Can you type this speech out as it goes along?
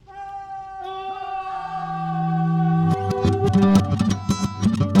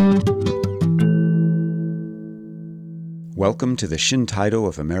Welcome to the Shintaido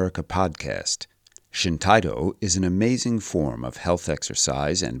of America podcast. Shintaido is an amazing form of health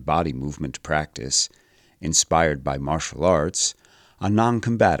exercise and body movement practice, inspired by martial arts, a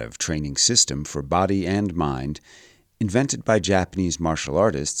non-combative training system for body and mind, invented by Japanese martial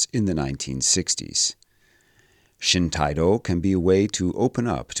artists in the 1960s. Shintaido can be a way to open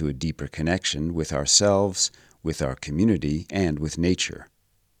up to a deeper connection with ourselves, with our community, and with nature.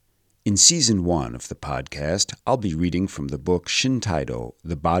 In Season 1 of the podcast, I'll be reading from the book Shintaido,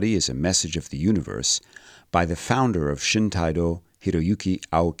 The Body is a Message of the Universe, by the founder of Shintaido, Hiroyuki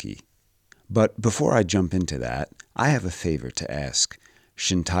Aoki. But before I jump into that, I have a favor to ask.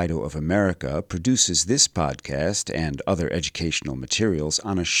 Shintaido of America produces this podcast and other educational materials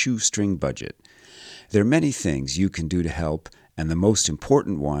on a shoestring budget. There are many things you can do to help, and the most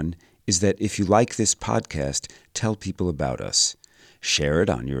important one is that if you like this podcast, tell people about us. Share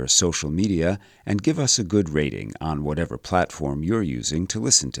it on your social media, and give us a good rating on whatever platform you're using to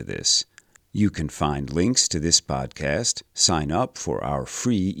listen to this. You can find links to this podcast, sign up for our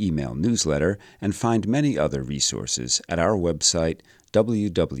free email newsletter, and find many other resources at our website,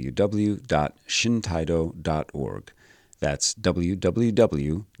 www.shintaido.org. That's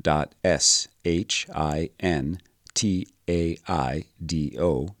www.shintaido.org.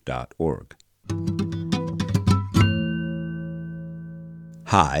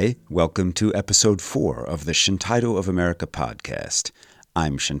 Hi, welcome to Episode 4 of the Shintaido of America podcast.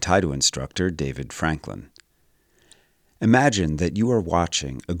 I'm Shintaido instructor David Franklin. Imagine that you are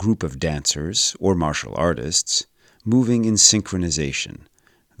watching a group of dancers or martial artists moving in synchronization,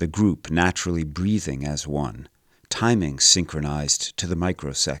 the group naturally breathing as one, timing synchronized to the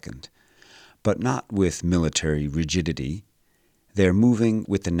microsecond, but not with military rigidity. They're moving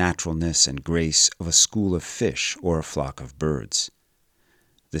with the naturalness and grace of a school of fish or a flock of birds.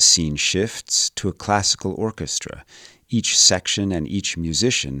 The scene shifts to a classical orchestra, each section and each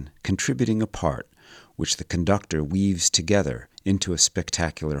musician contributing a part, which the conductor weaves together into a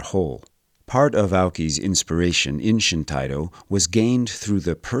spectacular whole. Part of Aoki's inspiration in Shintaido was gained through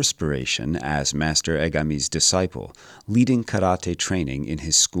the perspiration as Master Egami's disciple, leading karate training in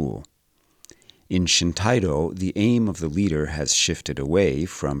his school. In Shintaido, the aim of the leader has shifted away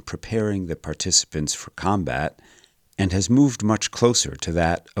from preparing the participants for combat and has moved much closer to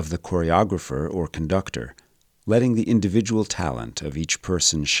that of the choreographer or conductor, letting the individual talent of each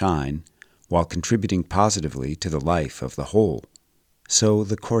person shine while contributing positively to the life of the whole. So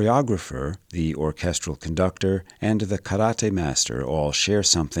the choreographer, the orchestral conductor, and the karate master all share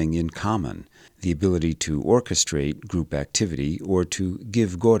something in common, the ability to orchestrate group activity or to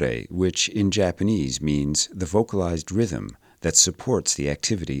give gore, which in Japanese means the vocalized rhythm that supports the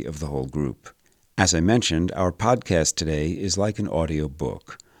activity of the whole group. As I mentioned, our podcast today is like an audio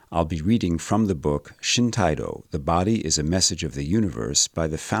book. I'll be reading from the book Shintaido, The Body is a Message of the Universe by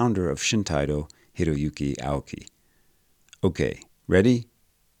the founder of Shintaido, Hiroyuki Aoki. Okay, ready?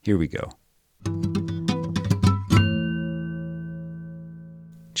 Here we go.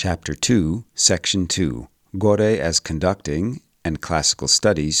 Chapter 2, Section 2, Gore as Conducting and Classical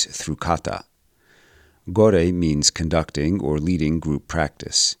Studies through Kata. Gore means conducting or leading group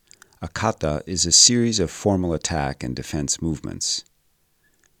practice. A kata is a series of formal attack and defense movements.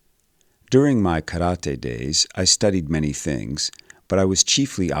 During my karate days, I studied many things, but I was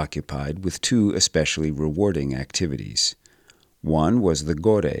chiefly occupied with two especially rewarding activities. One was the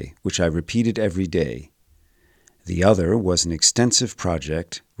gore, which I repeated every day. The other was an extensive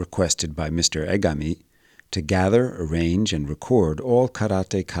project requested by Mr. Egami to gather, arrange, and record all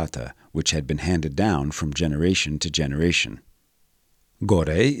karate kata which had been handed down from generation to generation. Gore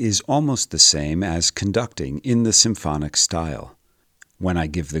is almost the same as conducting in the symphonic style. When I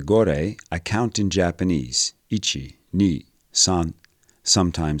give the gore, I count in Japanese, ichi, ni, san,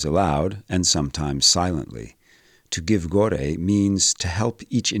 sometimes aloud and sometimes silently. To give gore means to help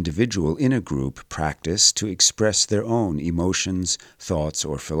each individual in a group practice to express their own emotions, thoughts,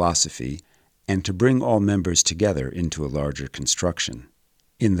 or philosophy, and to bring all members together into a larger construction.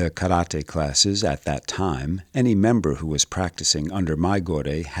 In the karate classes at that time, any member who was practicing under my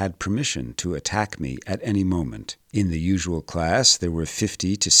gore had permission to attack me at any moment. In the usual class, there were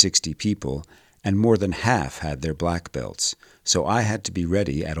 50 to 60 people, and more than half had their black belts, so I had to be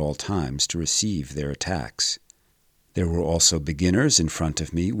ready at all times to receive their attacks. There were also beginners in front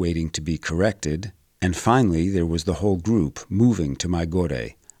of me waiting to be corrected, and finally there was the whole group moving to my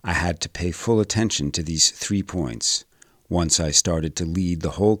gore. I had to pay full attention to these 3 points. Once I started to lead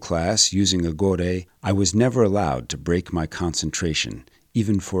the whole class using a gore, I was never allowed to break my concentration,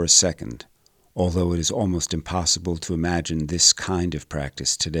 even for a second. Although it is almost impossible to imagine this kind of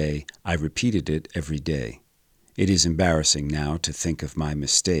practice today, I repeated it every day. It is embarrassing now to think of my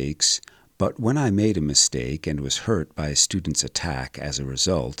mistakes, but when I made a mistake and was hurt by a student's attack as a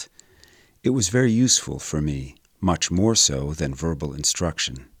result, it was very useful for me, much more so than verbal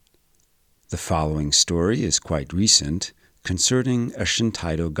instruction. The following story is quite recent, concerning a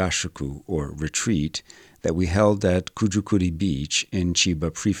Shintaido Gashuku, or retreat, that we held at Kujukuri Beach in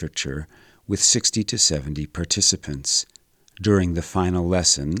Chiba Prefecture with 60 to 70 participants. During the final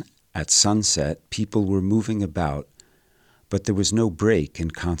lesson, at sunset, people were moving about, but there was no break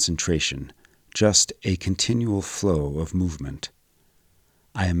in concentration, just a continual flow of movement.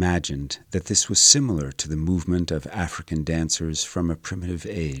 I imagined that this was similar to the movement of African dancers from a primitive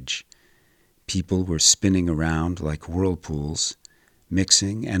age. People were spinning around like whirlpools,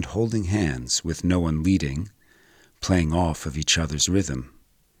 mixing and holding hands with no one leading, playing off of each other's rhythm.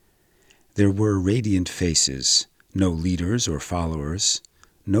 There were radiant faces, no leaders or followers,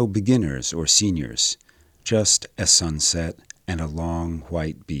 no beginners or seniors, just a sunset and a long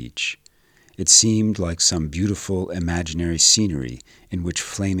white beach. It seemed like some beautiful imaginary scenery in which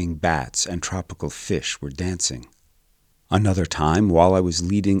flaming bats and tropical fish were dancing. Another time, while I was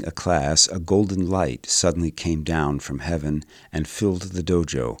leading a class, a golden light suddenly came down from heaven and filled the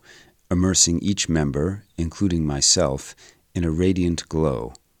dojo, immersing each member, including myself, in a radiant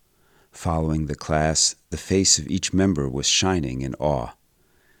glow. Following the class, the face of each member was shining in awe.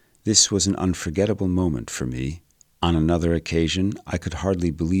 This was an unforgettable moment for me. On another occasion, I could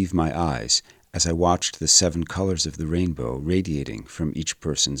hardly believe my eyes as I watched the 7 colors of the rainbow radiating from each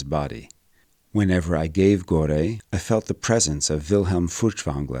person's body. Whenever I gave Gore, I felt the presence of Wilhelm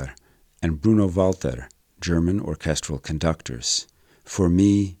Furtwängler and Bruno Walter, German orchestral conductors. For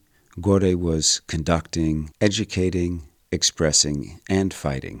me, Gore was conducting, educating, expressing, and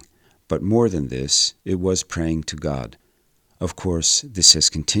fighting. But more than this, it was praying to God. Of course, this has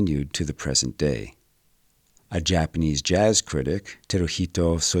continued to the present day. A Japanese jazz critic,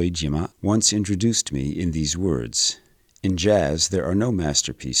 Teruhito Soejima, once introduced me in these words: "In jazz, there are no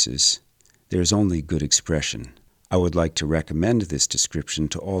masterpieces. There is only good expression." I would like to recommend this description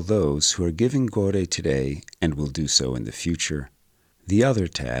to all those who are giving Gore today and will do so in the future. The other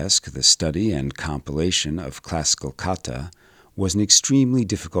task, the study and compilation of classical kata, was an extremely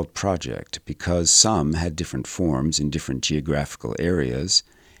difficult project because some had different forms in different geographical areas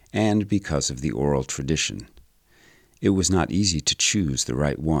and because of the oral tradition. It was not easy to choose the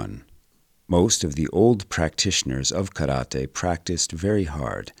right one. Most of the old practitioners of karate practiced very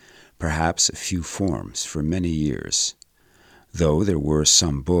hard, perhaps a few forms for many years. Though there were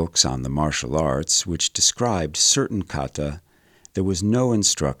some books on the martial arts which described certain kata, there was no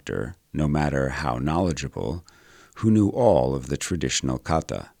instructor, no matter how knowledgeable, who knew all of the traditional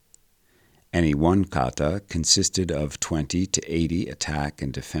kata. Any one kata consisted of 20 to 80 attack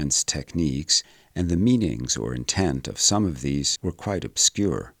and defense techniques, and the meanings or intent of some of these were quite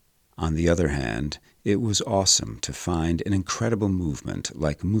obscure. On the other hand, it was awesome to find an incredible movement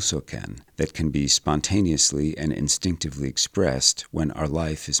like musoken that can be spontaneously and instinctively expressed when our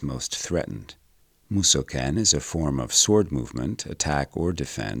life is most threatened. Musoken is a form of sword movement, attack or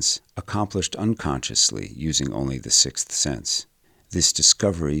defense, accomplished unconsciously using only the 6th sense. This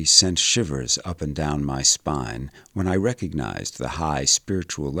discovery sent shivers up and down my spine when I recognized the high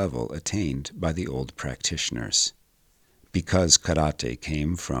spiritual level attained by the old practitioners. Because karate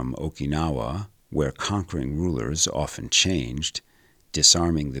came from Okinawa, where conquering rulers often changed,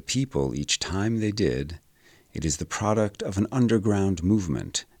 disarming the people each time they did, it is the product of an underground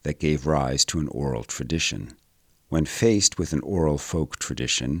movement that gave rise to an oral tradition. When faced with an oral folk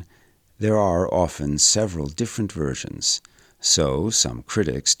tradition, there are often several different versions, so some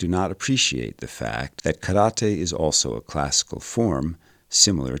critics do not appreciate the fact that karate is also a classical form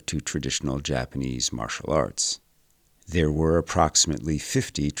similar to traditional Japanese martial arts. There were approximately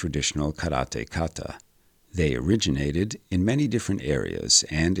 50 traditional karate kata. They originated in many different areas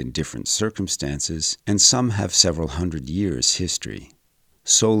and in different circumstances, and some have several hundred years' history.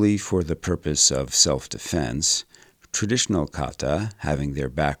 Solely for the purpose of self-defense, traditional kata, having their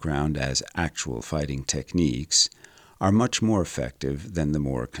background as actual fighting techniques, are much more effective than the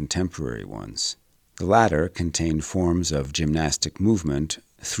more contemporary ones. The latter contain forms of gymnastic movement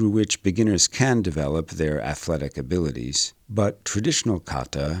through which beginners can develop their athletic abilities, but traditional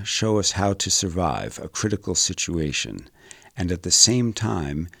kata show us how to survive a critical situation and at the same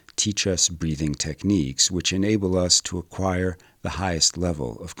time teach us breathing techniques which enable us to acquire the highest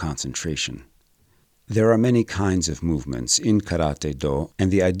level of concentration. There are many kinds of movements in Karate-Do,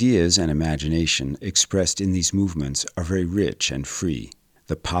 and the ideas and imagination expressed in these movements are very rich and free.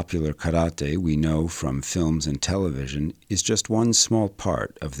 The popular karate we know from films and television is just one small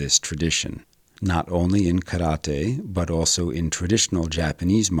part of this tradition. Not only in karate, but also in traditional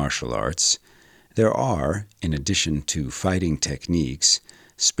Japanese martial arts, there are, in addition to fighting techniques,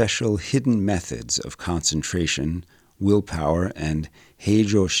 special hidden methods of concentration, willpower, and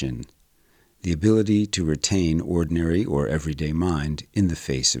heijoshin, the ability to retain ordinary or everyday mind in the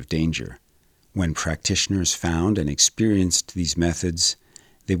face of danger. When practitioners found and experienced these methods,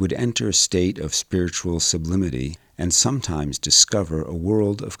 they would enter a state of spiritual sublimity and sometimes discover a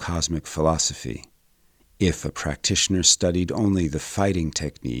world of cosmic philosophy. If a practitioner studied only the fighting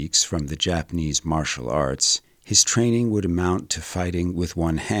techniques from the Japanese martial arts, his training would amount to fighting with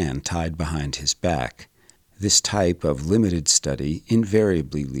one hand tied behind his back. This type of limited study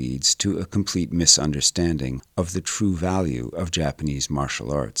invariably leads to a complete misunderstanding of the true value of Japanese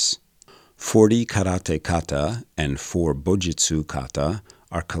martial arts. 40 karate kata and 4 bojutsu kata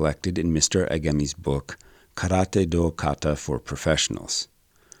are collected in Mr. Egami's book, Karate Do Kata for Professionals.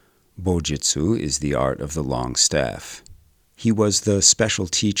 Bojutsu is the art of the long staff. He was the special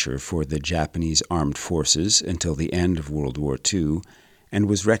teacher for the Japanese armed forces until the end of World War II and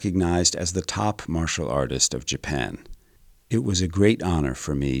was recognized as the top martial artist of Japan. It was a great honor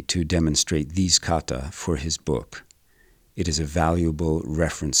for me to demonstrate these kata for his book. It is a valuable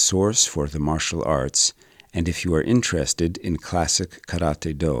reference source for the martial arts, and if you are interested in classic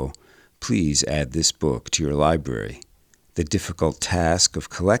Karate Do, please add this book to your library. The difficult task of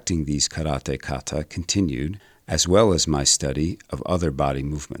collecting these karate kata continued, as well as my study of other body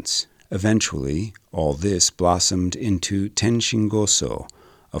movements. Eventually, all this blossomed into Tenshingoso,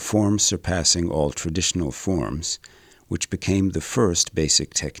 a form surpassing all traditional forms, which became the first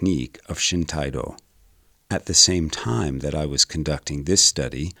basic technique of Shintaido. At the same time that I was conducting this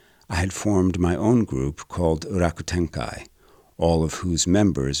study, I had formed my own group called Rakutenkai, all of whose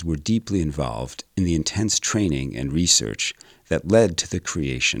members were deeply involved in the intense training and research that led to the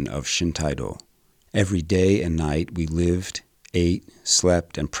creation of Shintaido. Every day and night we lived, ate,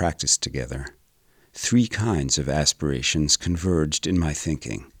 slept, and practiced together. 3 kinds of aspirations converged in my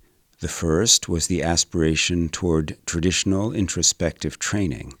thinking. The first was the aspiration toward traditional introspective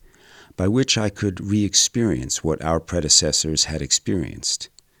training, by which I could re-experience what our predecessors had experienced.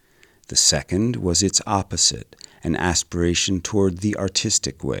 The second was its opposite, an aspiration toward the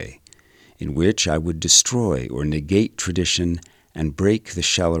artistic way, in which I would destroy or negate tradition and break the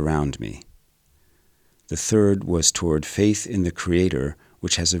shell around me. The third was toward faith in the Creator,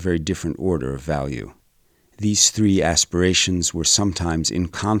 which has a very different order of value. These 3 aspirations were sometimes in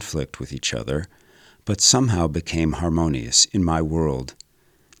conflict with each other, but somehow became harmonious in my world.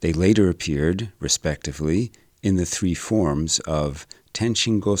 They later appeared, respectively, in the 3 forms of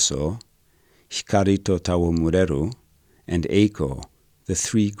Tenshingoso, Hikari to Tawomureru, and Eiko, the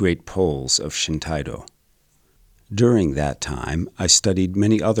 3 great poles of Shintaido. During that time, I studied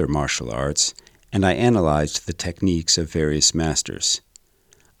many other martial arts, and I analyzed the techniques of various masters.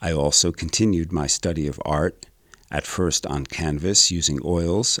 I also continued my study of art. At first on canvas, using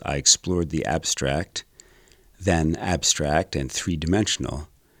oils, I explored the abstract, then abstract and 3-dimensional,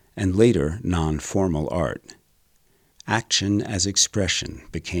 and later non-formal art. Action as expression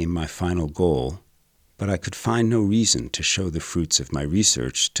became my final goal, but I could find no reason to show the fruits of my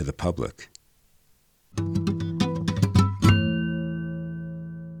research to the public.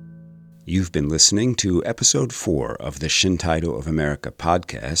 You've been listening to Episode 4 of the Shintaido of America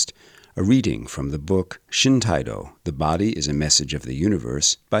podcast, a reading from the book Shintaido, The Body is a Message of the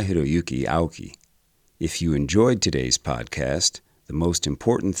Universe by Hiroyuki Aoki. If you enjoyed today's podcast, the most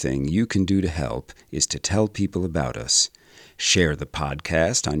important thing you can do to help is to tell people about us. Share the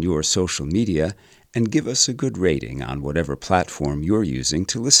podcast on your social media and give us a good rating on whatever platform you're using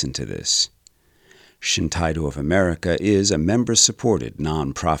to listen to this. Shintaido of America is a member-supported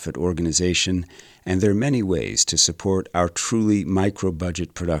nonprofit organization, and there are many ways to support our truly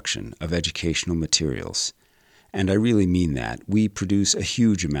micro-budget production of educational materials. And I really mean that. We produce a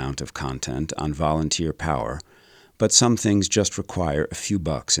huge amount of content on volunteer power, but some things just require a few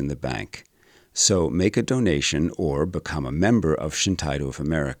bucks in the bank. So make a donation or become a member of Shintaido of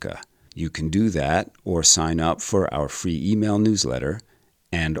America. You can do that or sign up for our free email newsletter,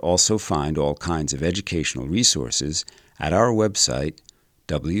 and also find all kinds of educational resources at our website,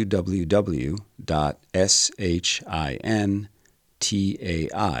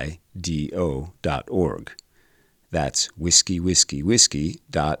 www.shintaido.org. That's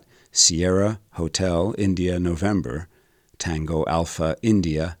whiskey.Sierra Hotel India November, Tango Alpha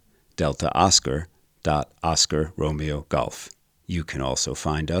India, Delta Oscar, Oscar Romeo Golf. You can also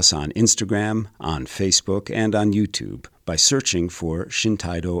find us on Instagram, on Facebook, and on YouTube by searching for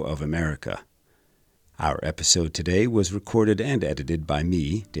Shintaido of America. Our episode today was recorded and edited by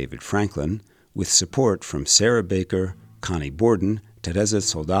me, David Franklin, with support from Sarah Baker, Connie Borden, Teresa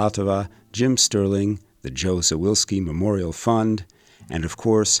Soldatova, Jim Sterling, the Joe Zawilski Memorial Fund, and of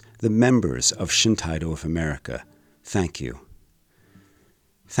course, the members of Shintaido of America. Thank you.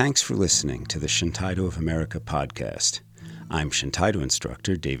 Thanks for listening to the Shintaido of America podcast. I'm Shintaido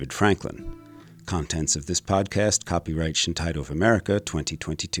instructor David Franklin. Contents of this podcast copyright Shintaido of America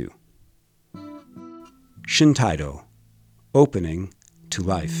 2022. Shintaido, opening to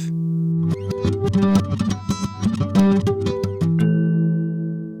life.